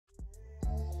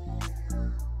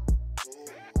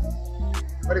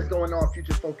What is going on,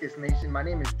 Future Focus Nation? My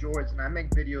name is George, and I make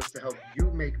videos to help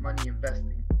you make money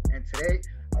investing. And today,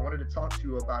 I wanted to talk to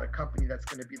you about a company that's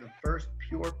going to be the first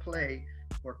pure play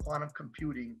for quantum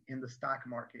computing in the stock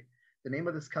market. The name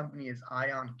of this company is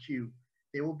IONQ.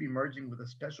 They will be merging with a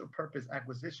special purpose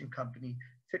acquisition company,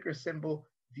 ticker symbol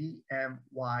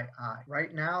DMYI.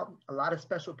 Right now, a lot of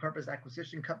special purpose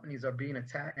acquisition companies are being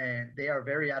attacked and they are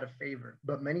very out of favor.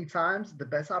 But many times, the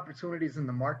best opportunities in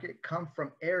the market come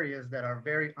from areas that are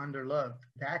very underloved.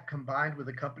 That combined with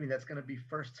a company that's going to be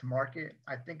first to market,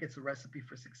 I think it's a recipe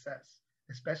for success,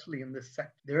 especially in this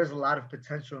sector. There is a lot of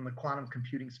potential in the quantum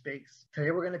computing space.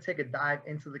 Today, we're going to take a dive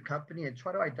into the company and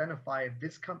try to identify if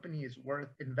this company is worth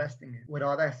investing in. With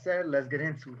all that said, let's get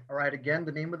into it. All right, again,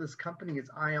 the name of this company is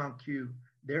IONQ.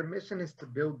 Their mission is to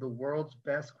build the world's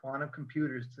best quantum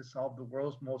computers to solve the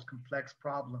world's most complex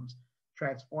problems,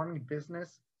 transforming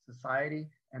business, society,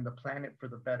 and the planet for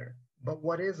the better. But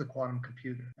what is a quantum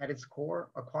computer? At its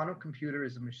core, a quantum computer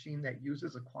is a machine that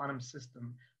uses a quantum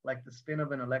system like the spin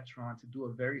of an electron to do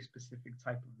a very specific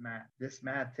type of math. This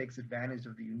math takes advantage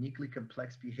of the uniquely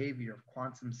complex behavior of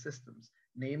quantum systems,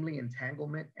 namely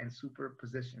entanglement and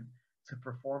superposition, to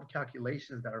perform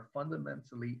calculations that are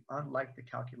fundamentally unlike the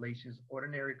calculations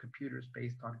ordinary computers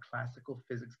based on classical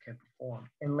physics can perform.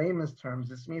 In layman's terms,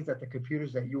 this means that the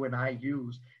computers that you and I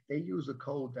use, they use a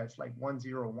code that's like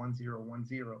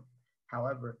 101010.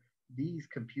 However, these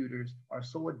computers are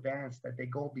so advanced that they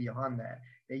go beyond that.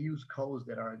 They use codes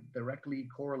that are directly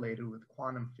correlated with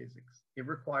quantum physics. It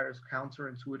requires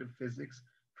counterintuitive physics,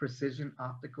 precision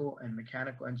optical and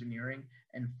mechanical engineering,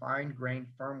 and fine-grained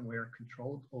firmware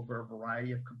controlled over a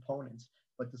variety of components,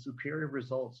 but the superior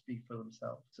results speak for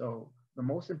themselves. So the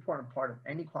most important part of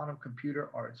any quantum computer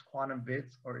are its quantum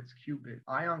bits or its qubits.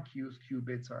 IONQ's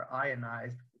qubits are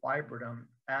ionized wibernum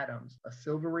atoms, a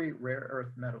silvery rare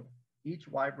earth metal. Each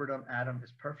wibernum atom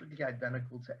is perfectly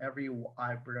identical to every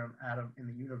wibernum atom in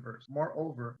the universe.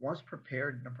 Moreover, once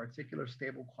prepared in a particular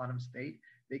stable quantum state,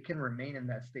 they can remain in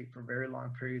that state for very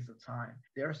long periods of time.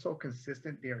 They are so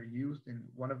consistent, they are used in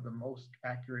one of the most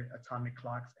accurate atomic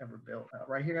clocks ever built.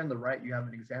 Right here on the right, you have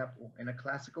an example. In a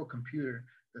classical computer,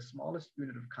 the smallest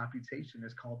unit of computation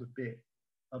is called a bit.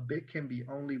 A bit can be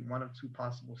only one of two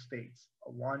possible states,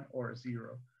 a 1 or a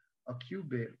 0. A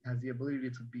qubit has the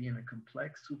ability to be in a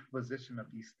complex superposition of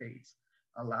these states,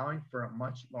 allowing for a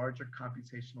much larger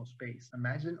computational space.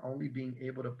 Imagine only being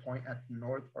able to point at the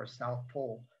North or South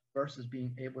Pole versus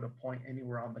being able to point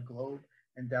anywhere on the globe.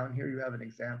 And down here you have an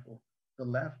example. The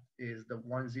left is the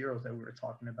 1 zeros that we were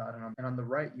talking about, and on the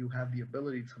right you have the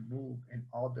ability to move in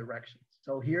all directions.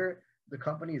 So here the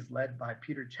company is led by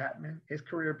Peter Chapman. His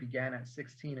career began at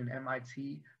 16 in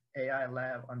MIT AI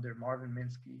lab under Marvin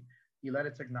Minsky. He led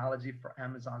a technology for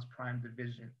Amazon's Prime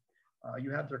division.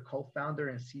 You have their co-founder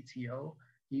and CTO.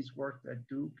 He's worked at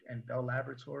Duke and Bell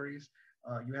Laboratories.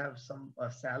 You have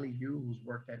Sally Yu, who's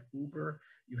worked at Uber.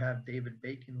 You have David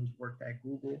Bacon, who's worked at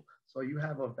Google. So you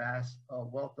have a vast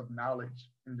wealth of knowledge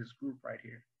in this group right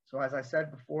here. So as I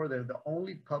said before, they're the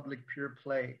only public pure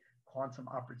play quantum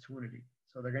opportunity.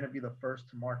 So they're going to be the first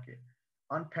to market.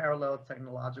 Unparalleled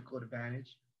technological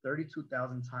advantage,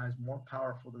 32,000 times more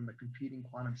powerful than the competing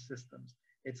quantum systems.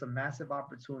 It's a massive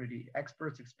opportunity.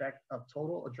 Experts expect a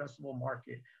total addressable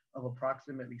market of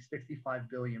approximately 65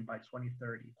 billion by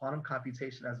 2030. Quantum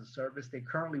computation as a service, they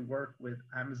currently work with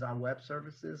Amazon Web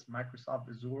Services, Microsoft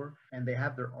Azure, and they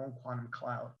have their own quantum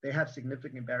cloud. They have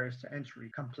significant barriers to entry,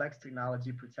 complex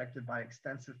technology protected by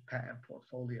extensive patent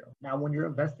portfolio. Now, when you're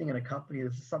investing in a company,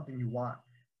 this is something you want,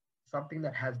 something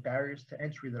that has barriers to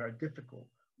entry that are difficult.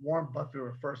 Warren Buffett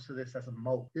refers to this as a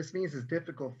moat. This means it's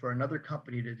difficult for another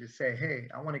company to just say, hey,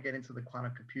 I want to get into the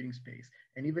quantum computing space.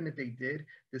 And even if they did,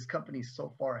 this company is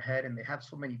so far ahead and they have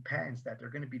so many patents that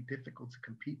they're going to be difficult to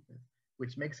compete with,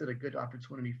 which makes it a good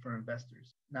opportunity for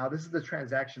investors. Now, this is the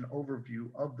transaction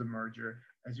overview of the merger.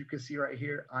 As you can see right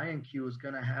here, IONQ is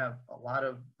going to have a lot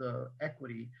of the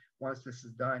equity once this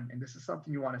is done. And this is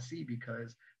something you want to see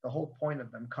because the whole point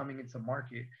of them coming into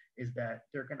market is that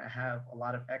they're going to have a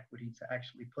lot of equity to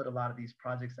actually put a lot of these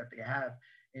projects that they have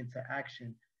into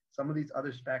action. Some of these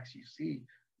other SPACs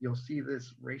you'll see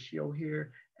this ratio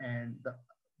here, and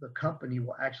the company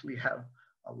will actually have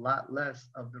a lot less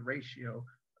of the ratio.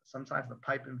 Sometimes the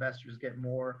PIPE investors get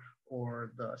more,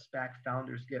 or the SPAC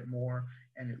founders get more,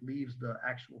 and it leaves the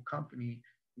actual company,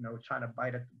 trying to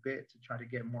bite at the bit to try to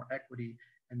get more equity.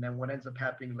 And then what ends up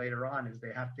happening later on is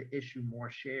they have to issue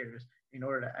more shares in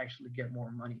order to actually get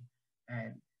more money.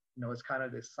 And, it's kind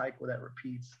of this cycle that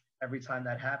repeats every time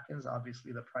that happens.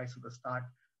 Obviously, the price of the stock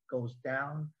goes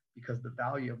down because the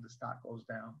value of the stock goes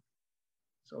down.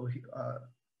 So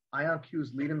IONQ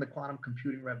is leading the quantum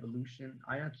computing revolution.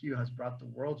 IONQ has brought the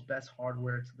world's best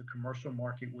hardware to the commercial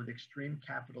market with extreme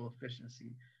capital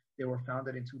efficiency. They were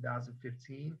founded in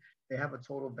 2015. They have a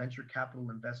total venture capital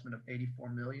investment of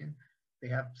 84 million. They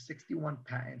have 61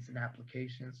 patents and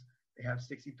applications. They have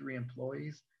 63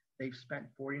 employees. They've spent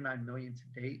 49 million to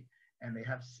date, and they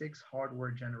have 6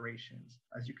 hardware generations.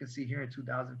 As you can see here in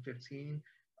 2015,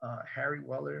 Harry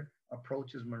Weller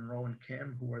approaches Monroe and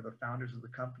Kim, who are the founders of the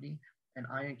company, and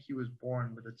IONQ is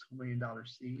born with a $2 million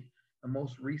seed. The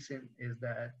most recent is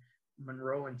that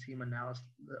Monroe and team announced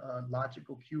a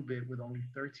logical qubit with only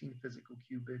 13 physical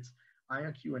qubits.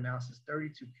 IONQ announces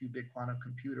 32 qubit quantum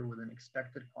computer with an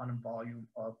expected quantum volume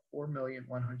of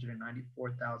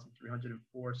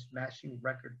 4,194,304, smashing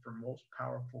record for most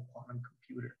powerful quantum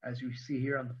computer. As you see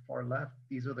here on the far left,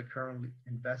 these are the current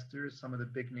investors. Some of the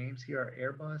big names here are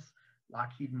Airbus,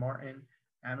 Lockheed Martin,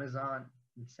 Amazon,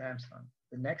 and Samsung.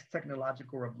 The next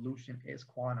technological revolution is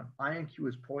quantum. IONQ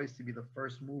is poised to be the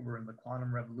first mover in the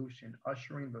quantum revolution,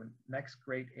 ushering the next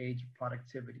great age of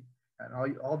productivity. And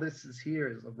all this is here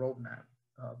is a roadmap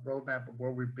of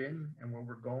where we've been and where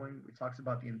we're going. It talks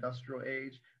about the industrial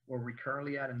age, where we're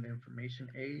currently at in the information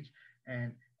age,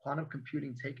 and quantum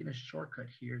computing taking a shortcut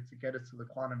here to get us to the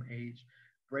quantum age.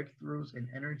 Breakthroughs in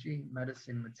energy,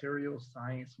 medicine, materials,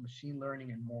 science, machine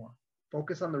learning, and more.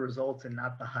 Focus on the results and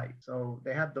not the hype. So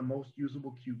they have the most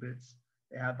usable qubits.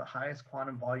 They have the highest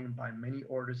quantum volume by many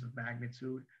orders of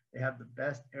magnitude. They have the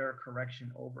best error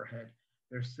correction overhead.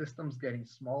 Their systems getting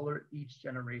smaller each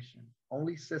generation.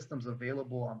 Only systems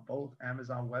available on both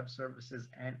Amazon Web Services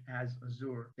and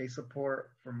Azure. They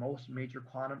support for most major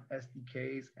quantum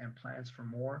SDKs and plans for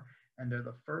more. And they're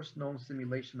the first known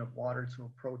simulation of water to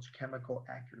approach chemical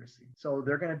accuracy. So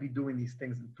they're going to be doing these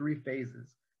things in 3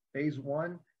 phases. Phase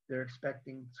 1, they're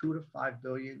expecting 2 to 5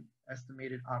 billion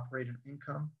estimated operating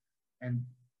income, and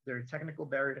their technical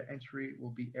barrier to entry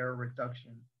will be error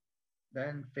reduction.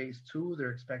 Then phase 2,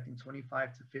 they're expecting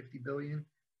 25 to 50 billion,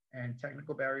 and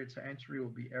technical barrier to entry will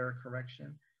be error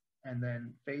correction. And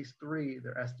then phase 3,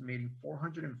 they're estimating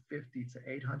 450 to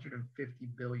 850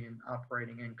 billion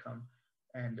operating income,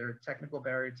 and their technical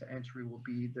barrier to entry will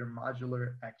be their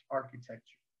modular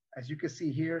architecture. As you can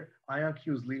see here, IONQ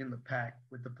is leading the pack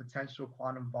with the potential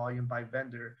quantum volume by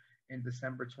vendor in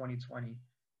December 2020.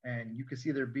 And you can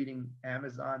see they're beating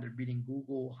Amazon, they're beating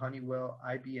Google, Honeywell,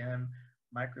 IBM,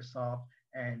 Microsoft.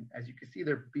 And as you can see,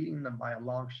 they're beating them by a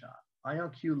long shot.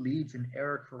 IONQ leads in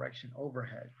error correction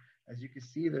overhead. As you can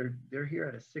see, they're here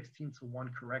at a 16 to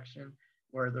 1 correction,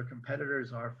 where their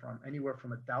competitors are from anywhere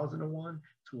from 1,000 to 1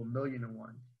 to 1,000,000 to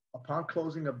 1. Upon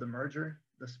closing of the merger,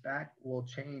 the SPAC will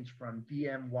change from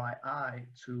DMYI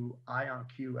to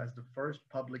IONQ as the first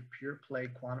public pure-play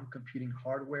quantum computing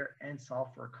hardware and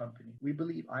software company. We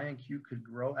believe IONQ could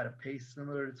grow at a pace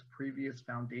similar to previous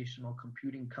foundational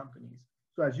computing companies.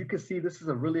 So as you can see, this is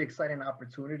a really exciting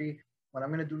opportunity. What I'm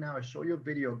going to do now is show you a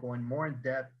video going more in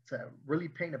depth to really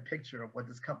paint a picture of what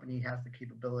this company has the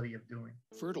capability of doing.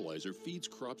 Fertilizer feeds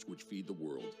crops which feed the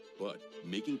world, but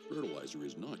making fertilizer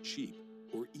is not cheap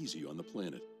or easy on the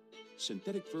planet.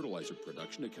 Synthetic fertilizer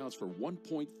production accounts for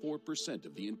 1.4%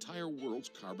 of the entire world's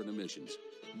carbon emissions,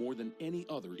 more than any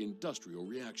other industrial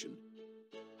reaction.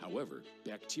 However,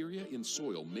 bacteria in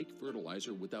soil make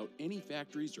fertilizer without any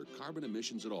factories or carbon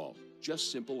emissions at all,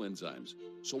 just simple enzymes.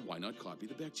 So why not copy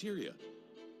the bacteria?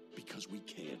 Because we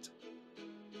can't.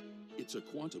 It's a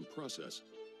quantum process,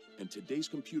 and today's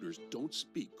computers don't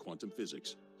speak quantum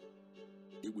physics.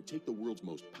 It would take the world's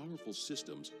most powerful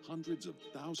systems hundreds of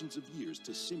thousands of years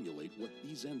to simulate what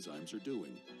these enzymes are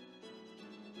doing.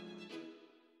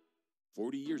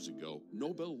 40 years ago,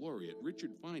 Nobel laureate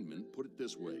Richard Feynman put it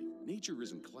this way: nature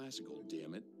isn't classical,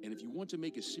 damn it, and if you want to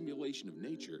make a simulation of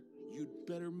nature, you'd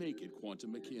better make it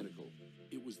quantum mechanical.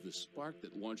 It was the spark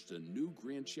that launched a new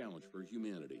grand challenge for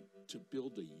humanity: to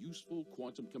build a useful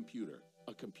quantum computer.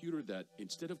 A computer that,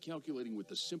 instead of calculating with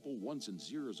the simple ones and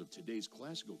zeros of today's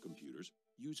classical computers,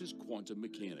 uses quantum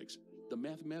mechanics, the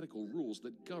mathematical rules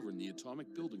that govern the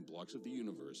atomic building blocks of the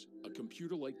universe. A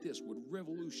computer like this would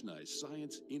revolutionize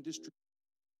science, industry,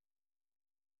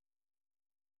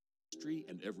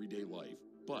 and everyday life.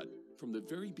 But from the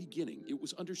very beginning, it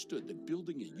was understood that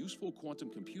building a useful quantum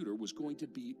computer was going to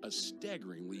be a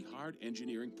staggeringly hard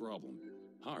engineering problem.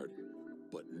 Hard,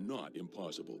 but not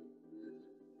impossible.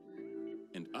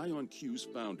 And IONQ's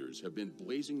founders have been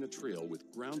blazing the trail with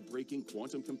groundbreaking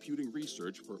quantum computing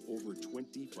research for over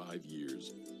 25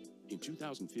 years. In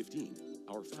 2015,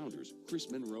 our founders,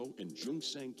 Chris Monroe and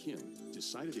Jung-Sang Kim,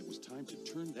 decided it was time to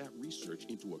turn that research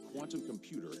into a quantum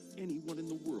computer anyone in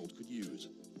the world could use.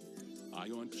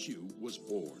 IONQ was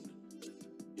born.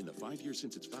 In the 5 years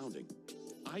since its founding,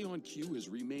 IONQ has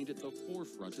remained at the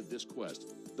forefront of this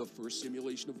quest. The first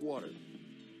simulation of water,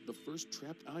 the first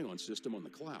trapped ion system on the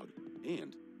cloud,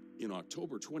 and in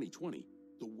October 2020,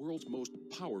 the world's most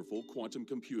powerful quantum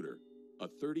computer, a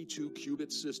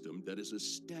 32-qubit system that is a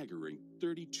staggering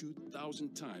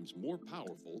 32,000 times more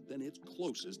powerful than its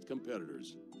closest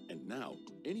competitors. And now,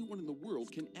 anyone in the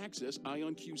world can access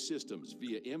IONQ systems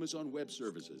via Amazon Web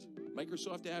Services,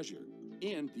 Microsoft Azure,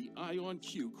 and the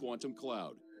IONQ Quantum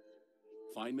Cloud.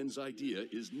 Feynman's idea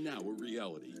is now a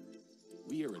reality.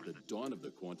 We are at the dawn of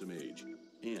the quantum age.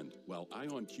 And while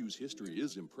IONQ's history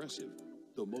is impressive,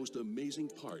 the most amazing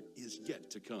part is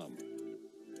yet to come.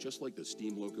 Just like the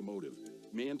steam locomotive,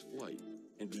 manned flight,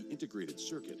 and the integrated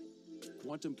circuit,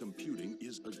 quantum computing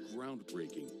is a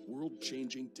groundbreaking,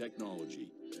 world-changing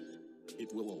technology.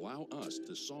 It will allow us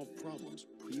to solve problems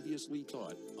previously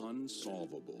thought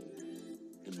unsolvable.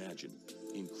 Imagine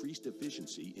increased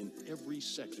efficiency in every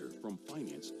sector, from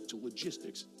finance to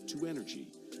logistics to energy.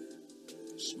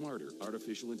 Smarter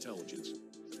artificial intelligence,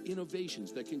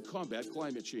 innovations that can combat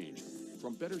climate change,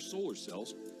 from better solar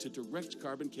cells to direct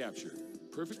carbon capture,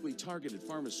 perfectly targeted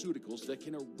pharmaceuticals that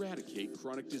can eradicate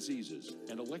chronic diseases,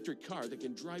 an electric car that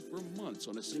can drive for months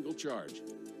on a single charge.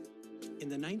 In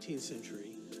the 19th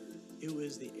century, it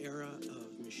was the era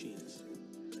of machines.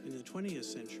 In the 20th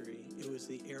century, it was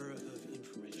the era of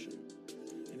information.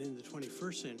 And in the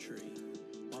 21st century,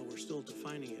 while we're still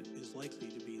defining it, is likely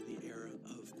to be the era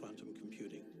of quantum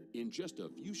computing. In just a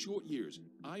few short years,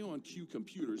 IONQ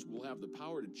computers will have the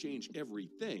power to change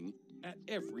everything at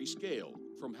every scale,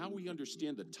 from how we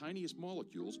understand the tiniest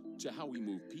molecules to how we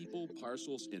move people,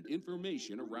 parcels, and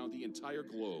information around the entire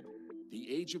globe.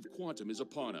 The age of quantum is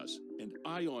upon us, and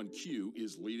IONQ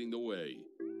is leading the way.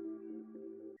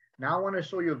 Now I want to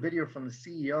show you a video from the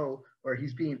CEO where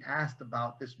he's being asked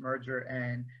about this merger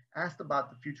and asked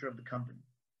about the future of the company.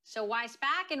 So why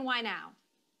SPAC and why now?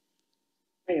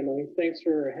 Hi, Emily. Thanks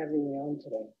for having me on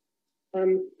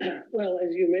today. Well,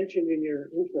 as you mentioned in your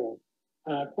intro,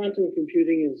 quantum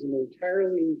computing is an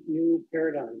entirely new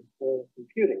paradigm for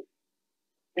computing.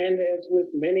 And as with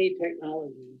many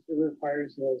technologies, it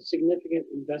requires a significant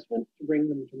investment to bring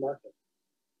them to market.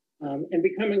 And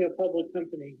becoming a public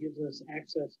company gives us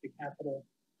access to capital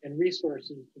and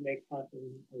resources to make quantum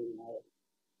a reality.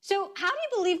 So how do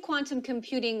you believe quantum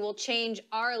computing will change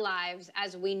our lives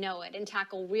as we know it and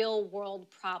tackle real world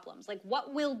problems? Like,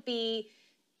 what will be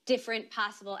different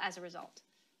possible as a result?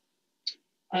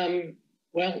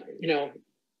 Well,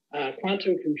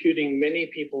 quantum computing,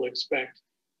 many people expect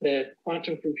that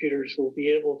quantum computers will be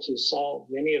able to solve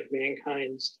many of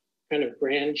mankind's kind of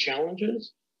grand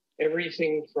challenges,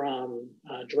 everything from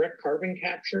direct carbon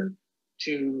capture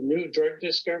to new drug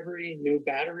discovery, new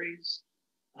batteries,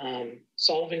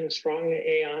 solving strong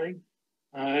AI,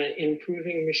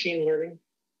 improving machine learning.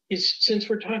 Since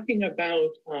we're talking about,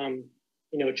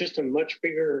 just a much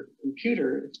bigger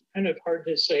computer, it's kind of hard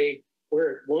to say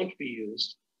where it won't be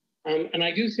used. And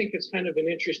I do think it's kind of an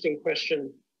interesting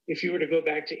question. If you were to go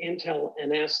back to Intel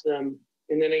and ask them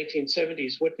in the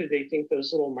 1970s, what did they think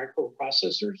those little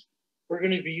microprocessors were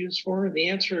going to be used for? The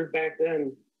answer back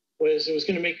then was it was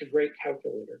going to make a great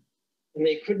calculator. And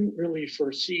they couldn't really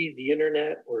foresee the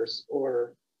internet or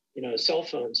cell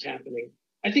phones happening.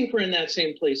 I think we're in that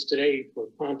same place today for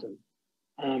quantum.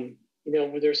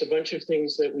 There's a bunch of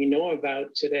things that we know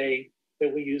about today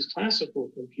that we use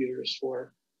classical computers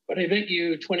for. But I bet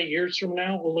you 20 years from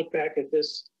now, we'll look back at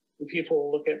this and people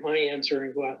will look at my answer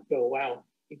and go, wow,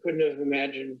 you couldn't have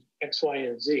imagined X, Y,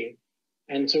 and Z.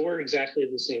 And so we're exactly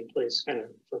the same place kind of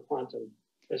for quantum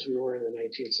as we were in the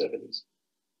 1970s.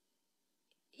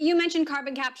 You mentioned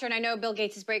carbon capture, and I know Bill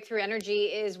Gates' Breakthrough Energy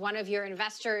is one of your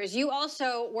investors. You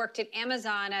also worked at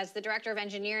Amazon as the director of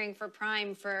engineering for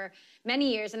Prime for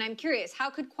many years, and I'm curious, how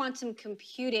could quantum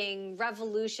computing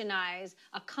revolutionize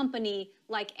a company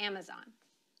like Amazon?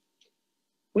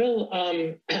 Well,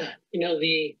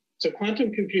 so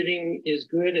quantum computing is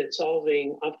good at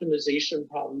solving optimization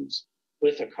problems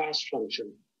with a cost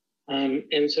function.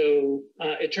 And so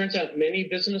it turns out many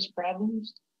business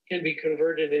problems can be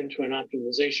converted into an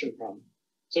optimization problem.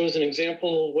 So as an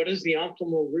example, what is the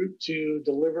optimal route to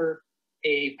deliver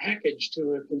a package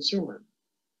to a consumer?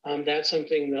 That's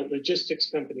something that logistics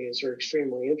companies are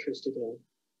extremely interested in,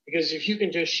 because if you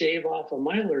can just shave off a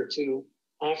mile or two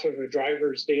off of a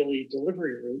driver's daily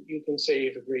delivery route, you can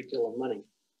save a great deal of money.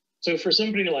 So for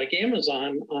somebody like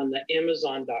Amazon on the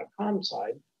Amazon.com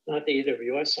side, not the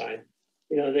AWS side,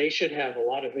 they should have a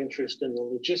lot of interest in the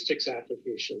logistics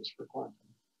applications for quantum.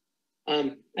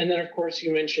 And then, of course,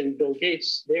 you mentioned Bill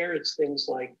Gates. There, it's things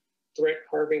like direct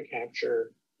carbon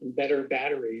capture and better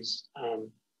batteries.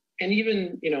 And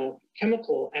even,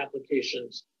 chemical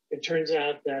applications. It turns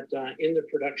out that in the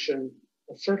production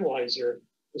of fertilizer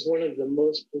is one of the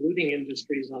most polluting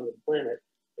industries on the planet.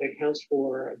 It accounts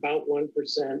for about 1%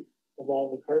 of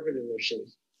all the carbon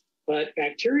emissions. But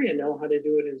bacteria know how to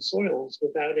do it in soils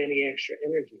without any extra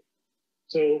energy.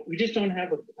 So we just don't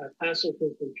have a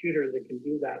classical computer that can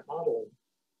do that modeling.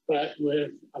 But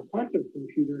with a quantum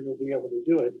computer, you'll be able to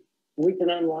do it. And we can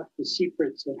unlock the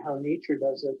secrets of how nature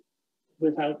does it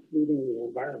without polluting the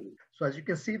environment. So as you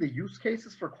can see, the use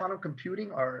cases for quantum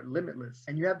computing are limitless,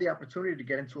 and you have the opportunity to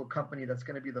get into a company that's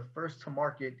going to be the first to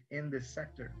market in this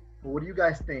sector. But what do you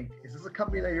guys think? Is this a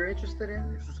company that you're interested in?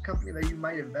 Is this a company that you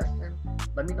might invest in?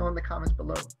 Let me know in the comments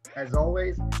below. As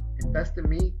always, invest in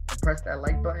me and press that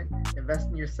like button, invest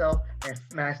in yourself, and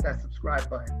smash that subscribe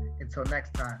button. Until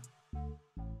next time.